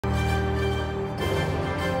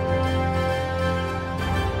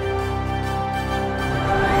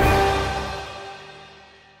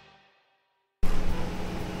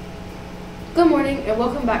Good morning and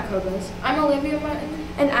welcome back, Cobras. I'm Olivia Martin.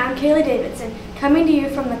 And I'm Kaylee Davidson, coming to you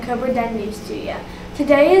from the Cobra Den News Studio.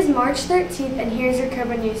 Today is March 13th, and here's your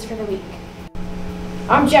Cobra News for the week.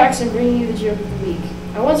 I'm Jackson, bringing you the joke of the week.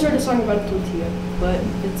 I once heard a song about a tortilla, but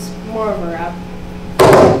it's more of a rap.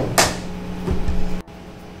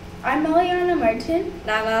 I'm Eliana Martin.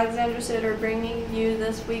 And I'm Alexandra Suter, bringing you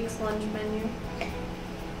this week's lunch menu.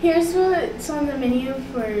 Here's what's on the menu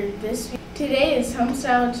for this week. Today is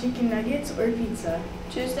home-style chicken nuggets or pizza.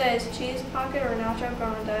 Tuesday is cheese pocket or nacho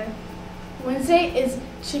grande. Wednesday is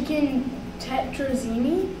chicken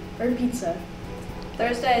tetrazzini or pizza.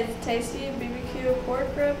 Thursday is tasty BBQ pork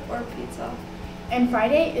rib or pizza. And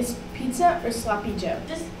Friday is pizza or sloppy joe.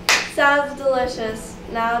 Sounds delicious.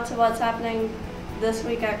 Now to what's happening this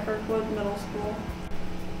week at Kirkwood Middle School.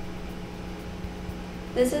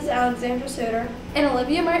 This is Alexandra Suter And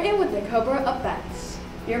Olivia Martin with the Cobra Upbacks.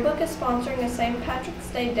 Yearbook is sponsoring a St. Patrick's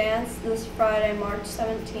Day dance this Friday, March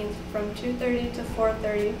 17th from 2:30 to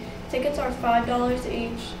 4:30. Tickets are $5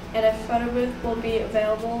 each, and a photo booth will be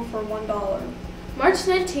available for $1. March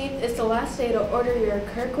 19th is the last day to order your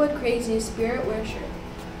Kirkwood Crazy Spirit Wear shirt.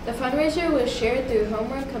 The fundraiser was shared through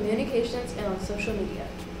Homework Communications and on social media.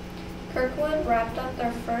 Kirkwood wrapped up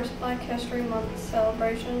their first Black History Month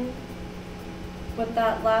celebration with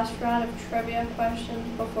that last round of trivia questions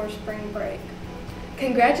before spring break.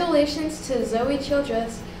 Congratulations to Zoe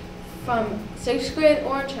Childress from 6th grade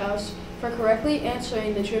Orange House for correctly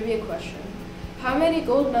answering the trivia question. How many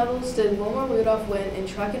gold medals did Wilma Rudolph win in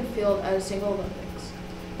track and field at a single Olympics?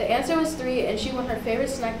 The answer was 3, and she won her favorite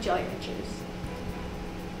snack, Jolly Ranchers.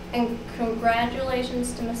 And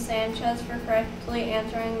congratulations to Ms. Sanchez for correctly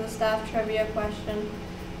answering the staff trivia question.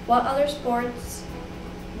 What other sport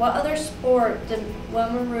did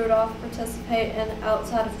Wilma Rudolph participate in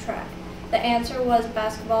outside of track? The answer was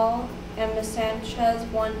basketball, and Ms. Sanchez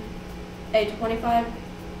won a $25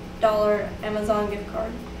 Amazon gift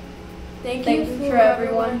card. Thank you for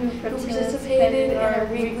everyone who participated in our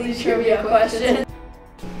weekly trivia question.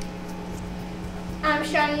 I'm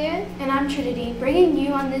Cheyenne. And I'm Trinity, bringing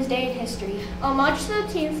you on this day in history. On March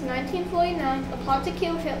 13th, 1949, a plot to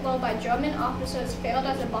kill Hitler by German officers failed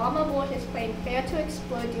as a bomb aboard his plane failed to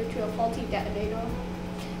explode due to a faulty detonator.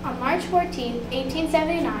 On March 14,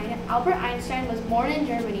 1879, Albert Einstein was born in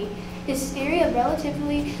Germany. His theory of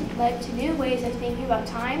relativity led to new ways of thinking about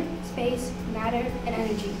time, space, matter, and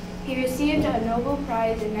energy. He received a Nobel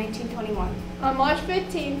Prize in 1921. On March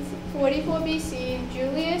 15th, 44 BC,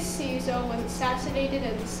 Julius Caesar was assassinated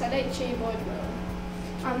in the Senate chamber in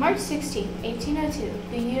Rome. On March 16, 1802,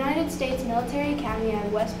 the United States Military Academy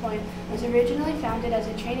at West Point was originally founded as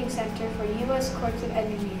a training center for U.S. Corps of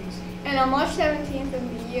Engineers. And on March 17th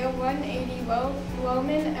in the year 180,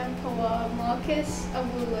 Roman Emperor Marcus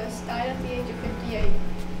Aurelius died at the age of 58.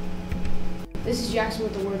 This is Jackson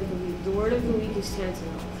with the word of the week. The word of the week is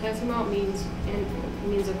tantamount. Tantamount means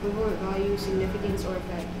equivalent value, significance, or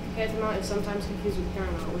effect. Tantamount is sometimes confused with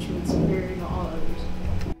paramount, which means superior to all others.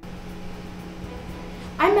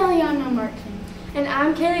 I'm Eliana Martin. And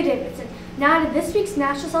I'm Kaylee Davidson. Now to this week's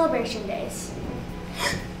National Celebration Days.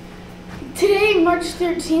 Today, March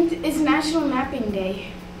 13th, is National Napping Day.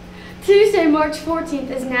 Tuesday, March 14th,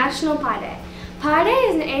 is National Pi Day. Pi Day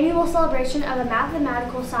is an annual celebration of the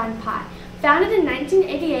mathematical sign pi, founded in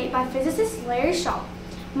 1988 by physicist Larry Shaw.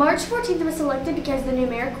 March 14th was selected because the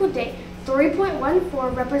numerical date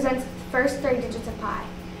 3.14 represents the first 3 digits of pi.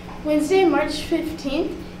 Wednesday, March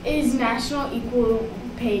 15th, is National Equal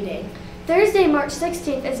Pay Day. Thursday, March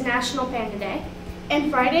 16th, is National Panda Day. And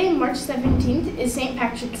Friday, March 17th, is St.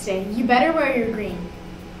 Patrick's Day. You better wear your green.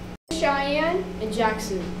 Cheyenne And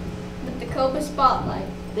Jackson. with the Cobra Spotlight.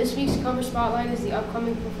 This week's Cobra Spotlight is the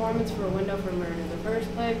upcoming performance for A Window for Murder, the first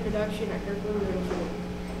play production at Kirkwood Middle School.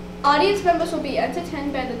 Audience members will be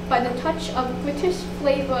entertained by the touch of British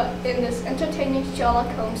flavor in this entertaining Sherlock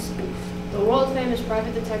Holmes spoof. The world-famous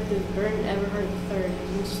private detective Burton Everhart III has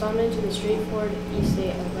been summoned to the Stratford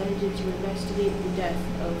estate alleged to investigate the death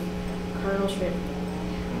of Colonel Stratford.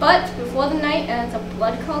 But before the night ends, a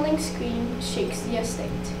blood-curdling scream shakes the estate.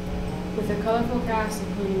 With a colorful cast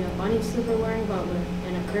including a bunny slipper-wearing butler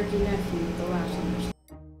and a quirky nephew, the Lapsers.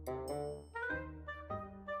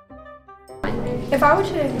 If I were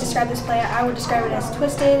to describe this play, I would describe it as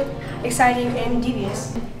twisted, exciting, and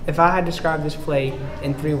devious. If I had described this play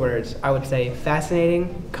in 3 words, I would say fascinating,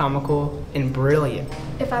 comical, and brilliant.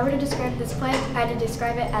 If I were to describe this play, I'd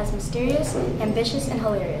describe it as mysterious, ambitious, and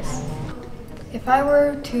hilarious. If I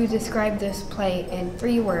were to describe this play in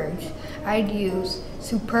 3 words, I'd use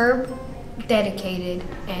superb, dedicated,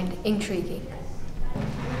 and intriguing.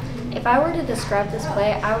 If I were to describe this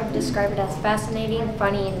play, I would describe it as fascinating,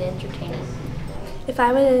 funny, and entertaining. If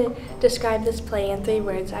I were to describe this play in 3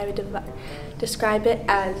 words, I would describe it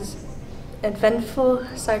as eventful,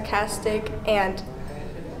 sarcastic, and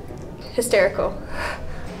hysterical.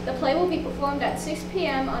 The play will be performed at 6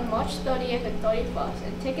 p.m. on March 30th and 31st,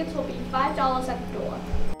 and tickets will be $5 at the door.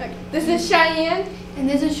 This is Cheyenne. And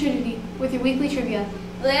this is Trinity with your weekly trivia.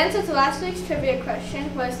 The answer to last week's trivia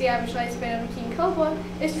question was the average lifespan of a king cobra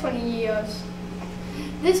is 20 years.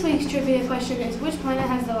 This week's trivia question is, which planet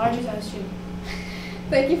has the largest ocean?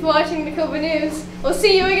 Thank you for watching the Cobra News. We'll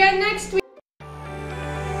see you again next week.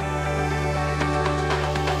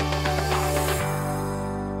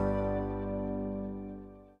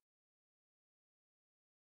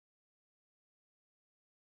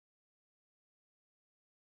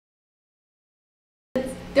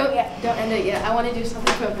 Don't end it yet. I want to do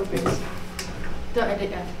something for bloopers. Don't end it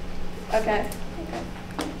yet. Okay.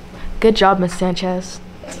 Good job, Miss Sanchez.